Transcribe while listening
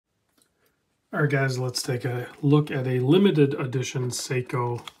All right, guys, let's take a look at a limited edition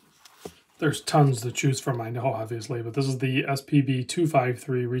Seiko. There's tons to choose from, I know, obviously, but this is the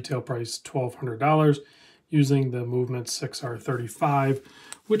SPB253, retail price $1,200, using the Movement 6R35,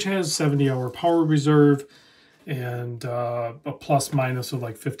 which has 70-hour power reserve and a plus minus of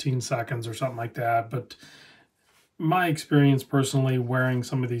like 15 seconds or something like that. But my experience personally wearing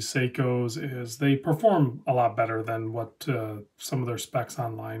some of these Seikos is they perform a lot better than what some of their specs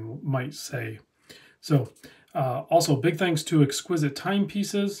online might say. So also big thanks to Exquisite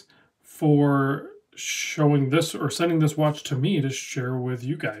Timepieces for showing this or sending this watch to me to share with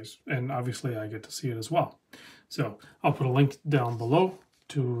you guys. And obviously I get to see it as well. So I'll put a link down below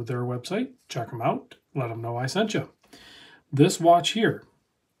to their website. Check them out. Let them know I sent you. This watch here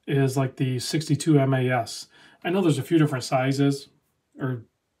is like the 62 MAS. I know there's a few different sizes, or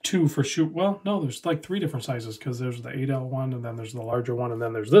two for shoot. Well, no, there's like 3 different sizes because there's the 8L one, and then there's the larger one, and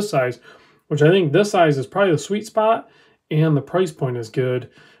then there's this size, which I think this size is probably the sweet spot, and the price point is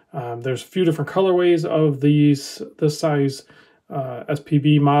good. There's a few different colorways of this size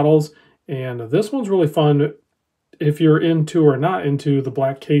SPB models, and this one's really fun if you're into or not into the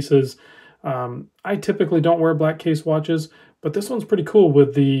black cases. I typically don't wear black case watches, but this one's pretty cool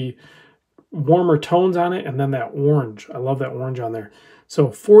with the warmer tones on it, and then that orange. I love that orange on there. So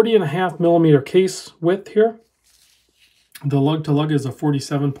 40.5mm case width here. The lug to lug is a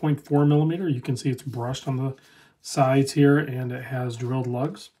 47.4mm. You can see it's brushed on the sides here, and it has drilled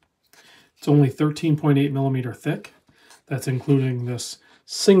lugs. It's only 13.8mm thick. That's including this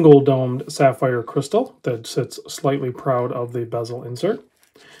single domed sapphire crystal that sits slightly proud of the bezel insert.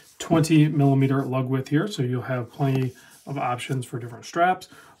 20mm lug width here, so you'll have plenty of options for different straps.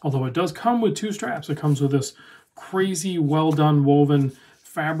 Although it does come with 2 straps. It comes with this crazy well done woven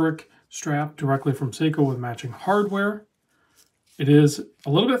fabric strap directly from Seiko with matching hardware. It is a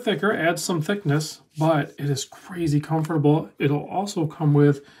little bit thicker, adds some thickness, but it is crazy comfortable. It'll also come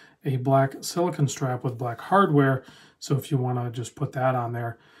with a black silicone strap with black hardware. So if you want to just put that on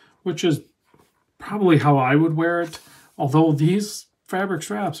there, which is probably how I would wear it. Although these fabric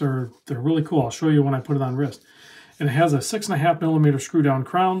straps they're really cool. I'll show you when I put it on wrist. And it has a 6.5mm screw down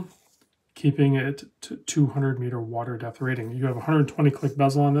crown, keeping it to 200-meter water depth rating. You have 120 click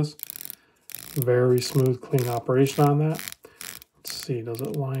bezel on this. Very smooth, clean operation on that. Let's see, does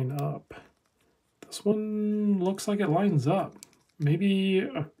it line up? This one looks like it lines up. Maybe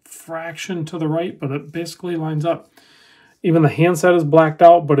a fraction to the right, but it basically lines up. Even the handset is blacked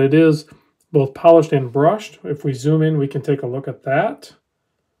out, but it is both polished and brushed. If we zoom in, we can take a look at that.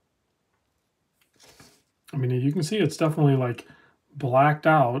 I mean, you can see it's definitely like blacked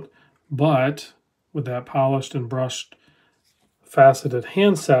out, but with that polished and brushed faceted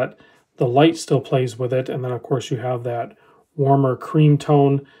handset, the light still plays with it. And then of course you have that warmer cream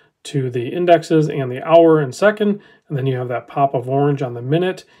tone to the indexes and the hour and second. And then you have that pop of orange on the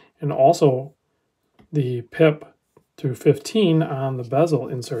minute, and also the pip through 15 on the bezel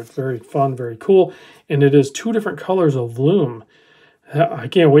insert. Very fun, very cool. And it is 2 different colors of lume. I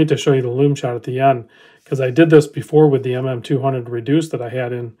can't wait to show you the lume shot at the end, because I did this before with the MM200 reduced that I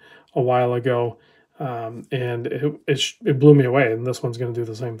had in a while ago, and it blew me away, and this one's going to do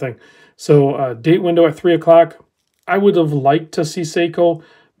the same thing. So date window at 3 o'clock. I would have liked to see Seiko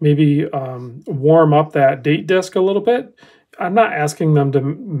maybe warm up that date disc a little bit. I'm not asking them to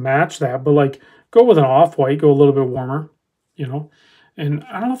match that, but like go with an off-white, go a little bit warmer, you know. And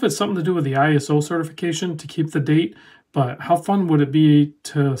I don't know if it's something to do with the ISO certification to keep the date, but how fun would it be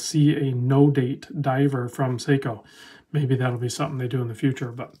to see a no-date diver from Seiko? Maybe that'll be something they do in the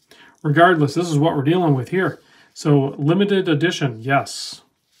future. But regardless, this is what we're dealing with here. So limited edition, yes.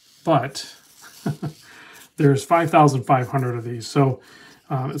 But there's 5,500 of these. So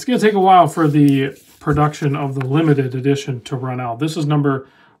it's going to take a while for the production of the limited edition to run out. This is number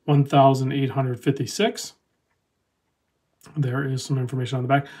 1,856. There is some information on the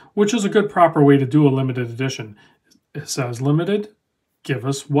back, which is a good proper way to do a limited edition. It says limited, give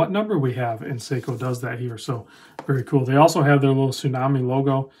us what number we have, and Seiko does that here. So very cool. They also have their little tsunami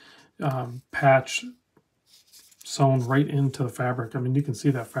logo patch sewn right into the fabric. I mean, you can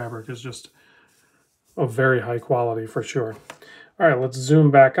see that fabric is just of very high quality for sure. All right, let's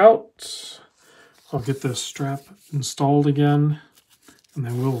zoom back out. I'll get this strap installed again, and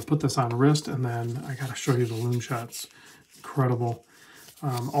then we'll put this on wrist, and then I got to show you the lume shots. Incredible.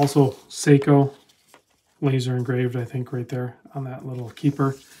 Also Seiko laser engraved, I think, right there on that little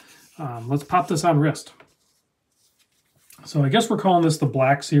keeper. Let's pop this on wrist. So I guess we're calling this the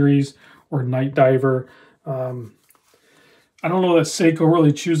Black Series or Night Diver. I don't know that Seiko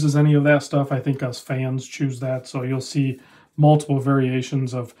really chooses any of that stuff. I think us fans choose that. So you'll see multiple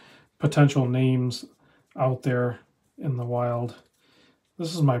variations of potential names out there in the wild.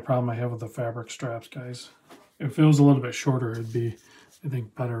 This is my problem I have with the fabric straps, guys. If it was a little bit shorter, it'd be, I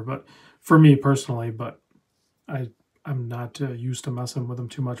think, better. But for me personally, but I'm not used to messing with them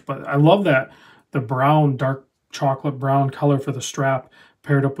too much. But I love that the brown, dark chocolate brown color for the strap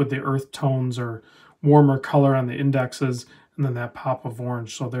paired up with the earth tones or warmer color on the indexes, and then that pop of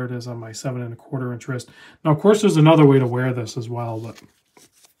orange. So there it is on my 7 1/4 inch wrist. Now, of course, there's another way to wear this as well, but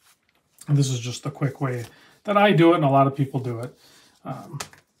this is just the quick way that I do it, and a lot of people do it.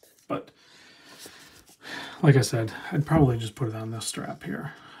 But like I said, I'd probably just put it on this strap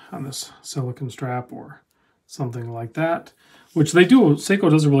here, on this silicone strap or something like that, which they do. Seiko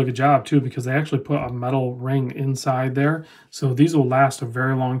does a really good job too, because they actually put a metal ring inside there. So these will last a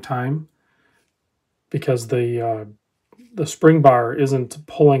very long time because the spring bar isn't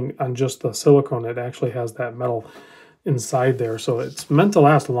pulling on just the silicone. It actually has that metal inside there. So it's meant to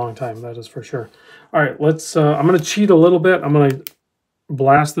last a long time, that is for sure. All right, let's, I'm going to cheat a little bit. I'm going to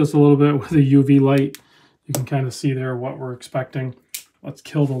blast this a little bit with a UV light. You can kind of see there what we're expecting. Let's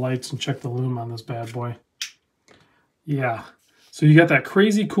kill the lights and check the lume on this bad boy. Yeah, so you got that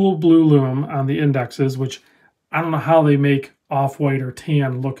crazy cool blue lume on the indexes, which I don't know how they make off-white or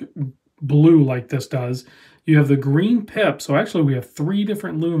tan look blue like this does. You have the green pip, so actually we have 3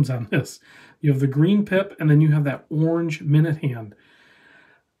 different looms on this. You have the green pip, and then you have that orange minute hand.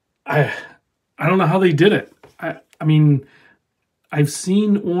 I don't know how they did it. I mean, I've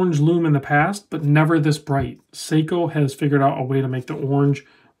seen orange loom in the past, but never this bright. Seiko has figured out a way to make the orange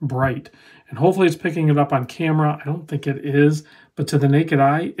bright. And hopefully it's picking it up on camera. I don't think it is, but to the naked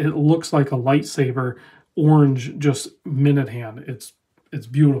eye, it looks like a lightsaber orange, just minute hand. It's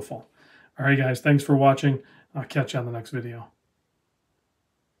beautiful. All right, guys, thanks for watching. I'll catch you on the next video.